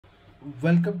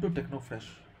Welcome to TechnoFresh.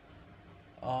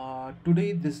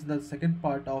 Today, this is the second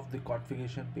part of the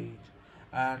configuration page,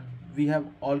 and we have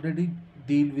already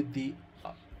deal with the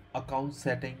account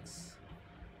settings,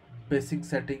 basic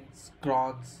settings,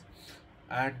 crons,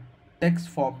 and text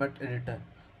format editor.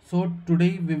 So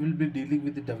today we will be dealing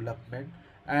with the development,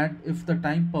 and if the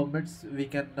time permits, we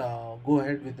can go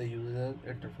ahead with the user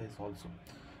interface also.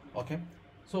 Okay,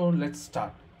 so let's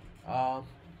start. Uh,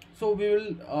 so we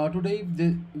will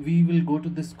we will go to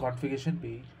this configuration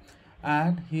page,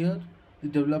 and here the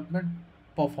development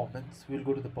performance. We'll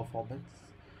go to the performance.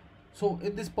 So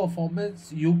in this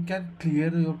performance, you can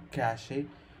clear your cache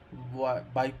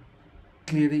by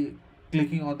clearly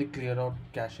clicking on the clear out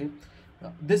cache.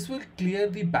 This will clear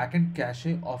the backend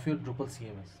cache of your Drupal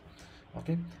CMS.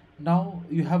 Okay. Now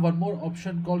you have one more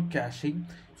option called caching.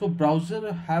 So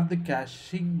browser have the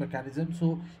caching mechanism.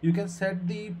 So you can set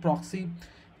the proxy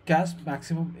cache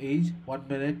maximum age 1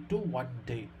 minute to 1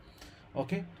 day.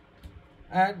 Okay.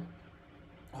 And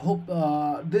hope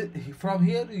from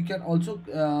here you can also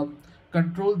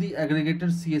control the aggregated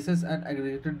css and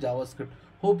aggregated javascript.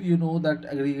 Hope you know that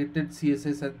aggregated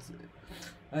css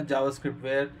and javascript,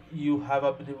 where you have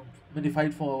a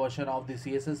modified version of the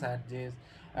css and js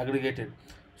aggregated.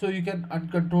 So you can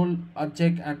uncontrol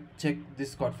uncheck and check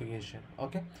this configuration.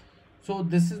 Okay, so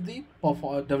this is the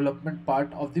development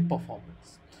part of the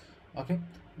performance. Okay,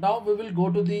 now we will go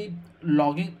to the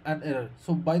logging and error.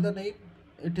 So by the name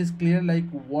it is clear like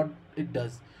what it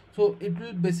does. So it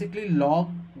will basically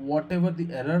log whatever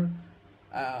the error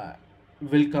uh,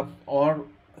 will come, or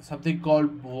something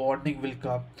called warning will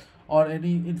come, or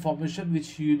any information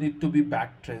which you need to be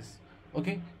backtrace.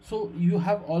 Okay, so you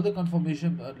have all the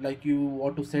confirmation, like you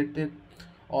want to set it,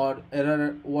 or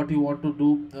error what you want to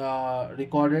do,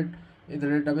 record it in the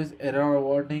database error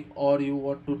warning, or you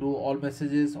want to do all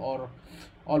messages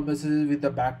with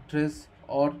the backtrace,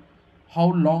 or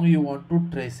how long you want to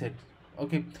trace it.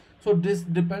 Okay, so this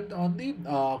depends on the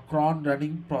cron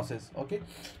running process. Okay,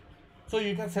 so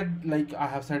you can set, like I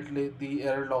have set the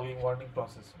error logging warning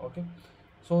process. Okay,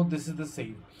 so this is the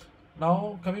same.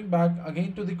 Now coming back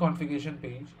again to the configuration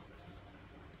page,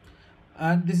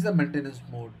 and this is the maintenance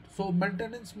mode. So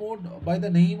maintenance mode, by the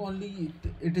name only,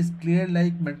 it is clear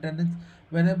like maintenance.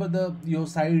 Whenever the your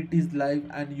site is live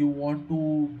and you want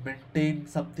to maintain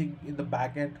something in the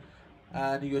backend,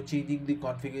 and you're changing the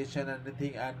configuration and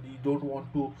anything, and you don't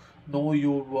want to know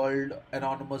your world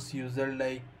anonymous user,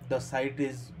 like the site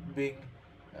is being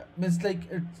means like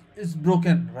it's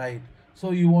broken, right?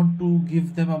 So you want to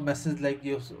give them a message like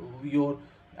your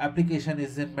application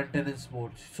is in maintenance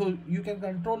mode, so you can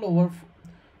control over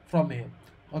from here.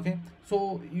 Okay,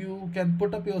 so you can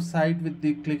put up your site with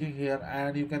the clicking here,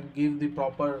 and you can give the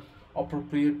proper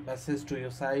appropriate message to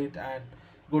your site and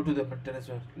go to the maintenance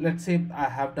mode. Let's say I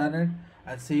have done it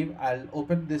and save. I'll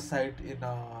open this site in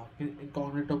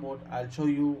incognito mode. I'll show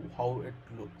you how it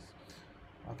looks.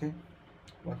 Okay,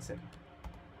 one second.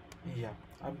 Yeah,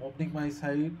 I'm opening my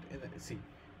site in see.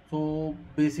 So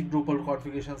basic Drupal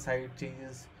configuration site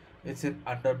changes. It's in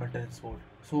under maintenance mode.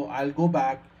 So I'll go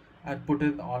back and put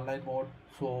in online mode.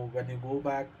 So when you go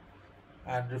back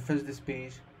and refresh this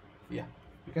page, yeah,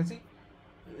 you can see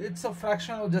it's a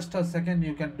fraction of just a second.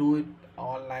 You can do it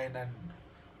online and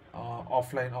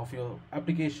offline of your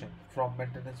application from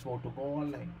maintenance mode to go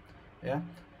online. Yeah,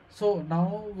 so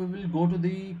now we will go to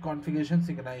the configuration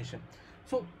synchronization.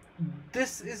 So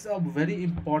this is a very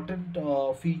important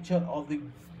feature of the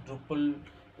Drupal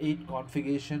 8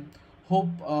 configuration. Hope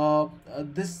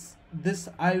this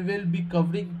I will be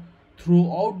covering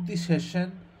throughout the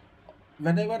session.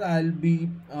 Whenever I'll be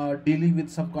dealing with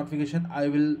some configuration, I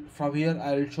will from here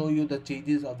I will show you the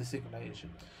changes of the synchronization.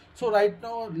 So right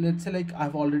now, let's say like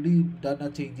I've already done a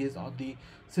changes on the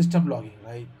system logging,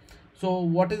 right? So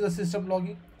what is the system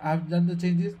logging? I've done the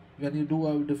changes. When you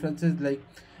do differences, like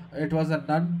it was a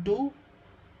none to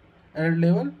error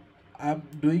level, I'm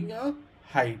doing a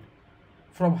hide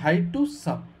from hide to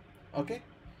some. Okay,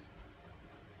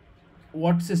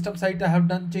 what system site I have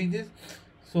done changes.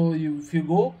 So if you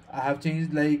go, I have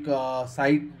changed like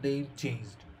site name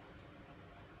changed.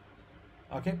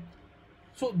 Okay,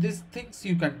 so these things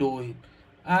you can do it.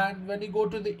 And when you go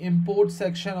to the import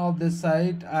section of this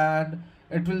site, and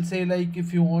it will say like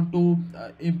if you want to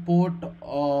import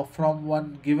from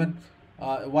one given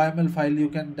YML file, you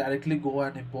can directly go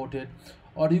and import it,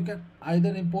 or you can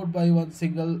either import by one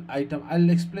single item. I'll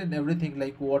explain everything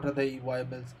like what are the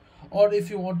YMLs. Or if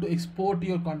you want to export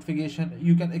your configuration,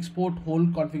 you can export whole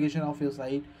configuration of your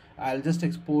site. I'll just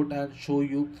export and show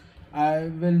you. I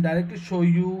will directly show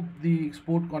you the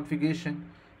export configuration.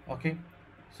 Okay,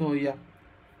 so yeah,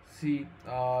 See,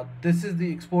 this is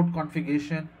the export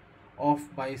configuration of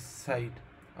my site.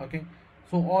 Okay,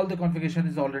 so all the configuration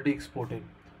is already exported.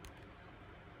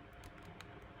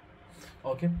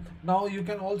 Okay, now you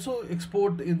can also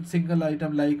export in single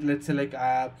item, like let's say like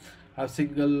I have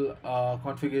single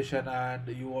configuration and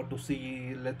you want to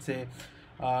see, let's say,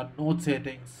 node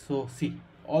settings. So see,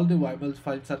 all the YML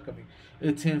files are coming.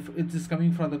 It is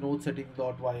coming from the node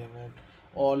settings.yml,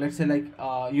 or let's say like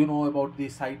you know about the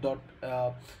site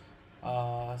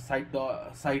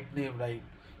name, right?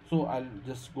 So I'll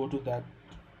just go to that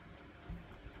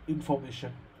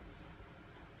information.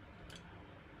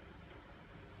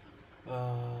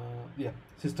 Yeah,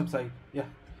 system side, yeah,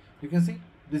 you can see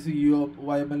this is your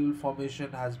YML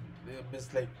formation has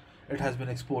means like it has been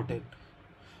exported.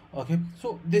 Okay,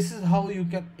 so this is how you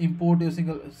can import your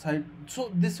single site. So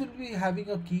this will be having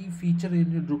a key feature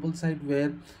in your Drupal site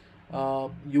where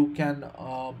you can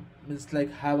means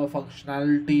like have a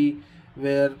functionality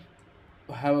where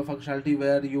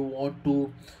you want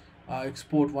to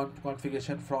export one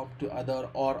configuration from to other,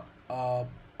 or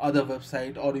other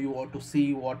website, or you want to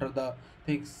see what are the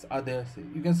things are there. So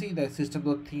you can see the system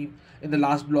or theme. In the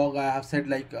last blog I have said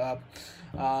like I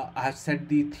have set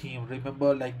the theme,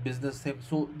 remember, like business theme.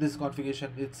 So this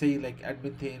configuration, it say like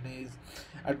admin theme is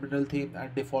adminal theme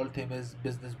and default theme is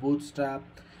business bootstrap.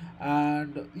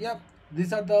 And yeah,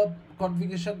 these are the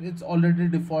configuration, it's already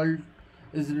default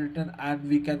is written, and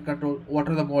we can control what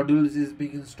are the modules is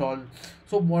being installed.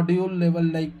 So module level,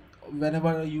 like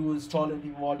whenever you install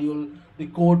any module, the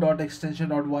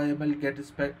code.extension.yml get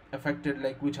affected,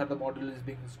 like which are the module is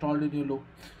being installed in your loop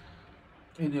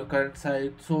in your current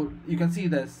site. So you can see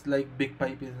this like big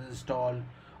pipe is installed,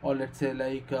 or let's say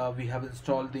like we have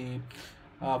installed the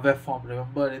web form.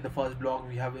 Remember in the first block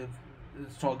we have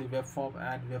installed the web form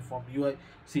and web form UI.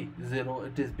 See, 0,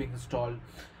 it is being installed.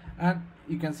 And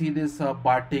you can see this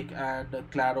Bartik and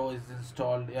Claro is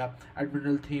installed. Yeah,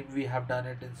 adminal theme we have done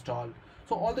it installed.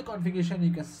 So all the configuration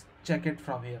you can check it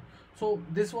from here. So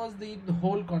this was the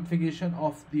whole configuration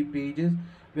of the pages,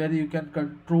 where you can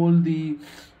control the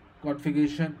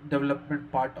configuration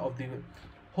development part of the web.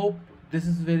 Hope this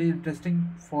is very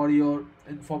interesting for your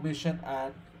information,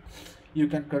 and you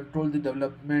can control the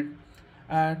development.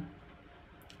 And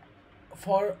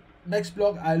for next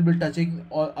blog I'll be touching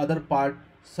all other part,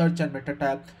 search and meta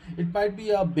tab. It might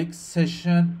be a big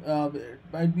session, it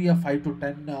might be a 5 to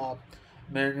 10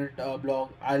 minute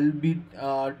blog. I'll be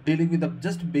dealing with the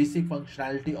just basic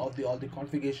functionality of the all the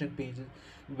configuration pages,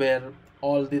 where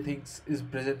all the things is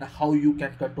present, how you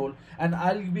can control, and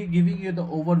I'll be giving you the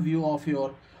overview of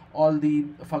your all the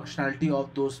functionality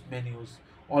of those menus,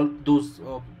 all those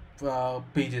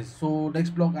pages. So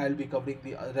next blog I'll be covering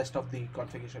the rest of the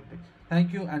configuration page.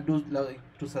 Thank you, and do like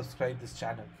to subscribe this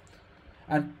channel,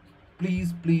 and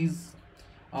please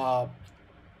uh,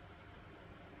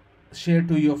 share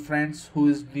to your friends who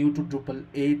is new to Drupal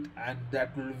 8, and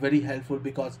that will be very helpful,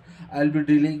 because I'll be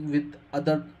dealing with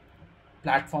other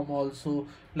platform also,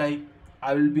 like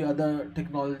I will be other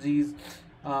technologies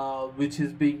which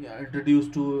is being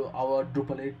introduced to our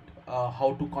Drupal 8,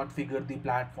 how to configure the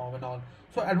platform and all.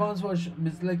 So advanced version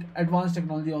means like advanced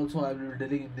technology also I will be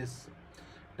dealing in this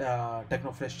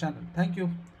Technofresh channel. Thank you,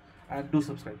 and do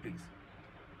subscribe please.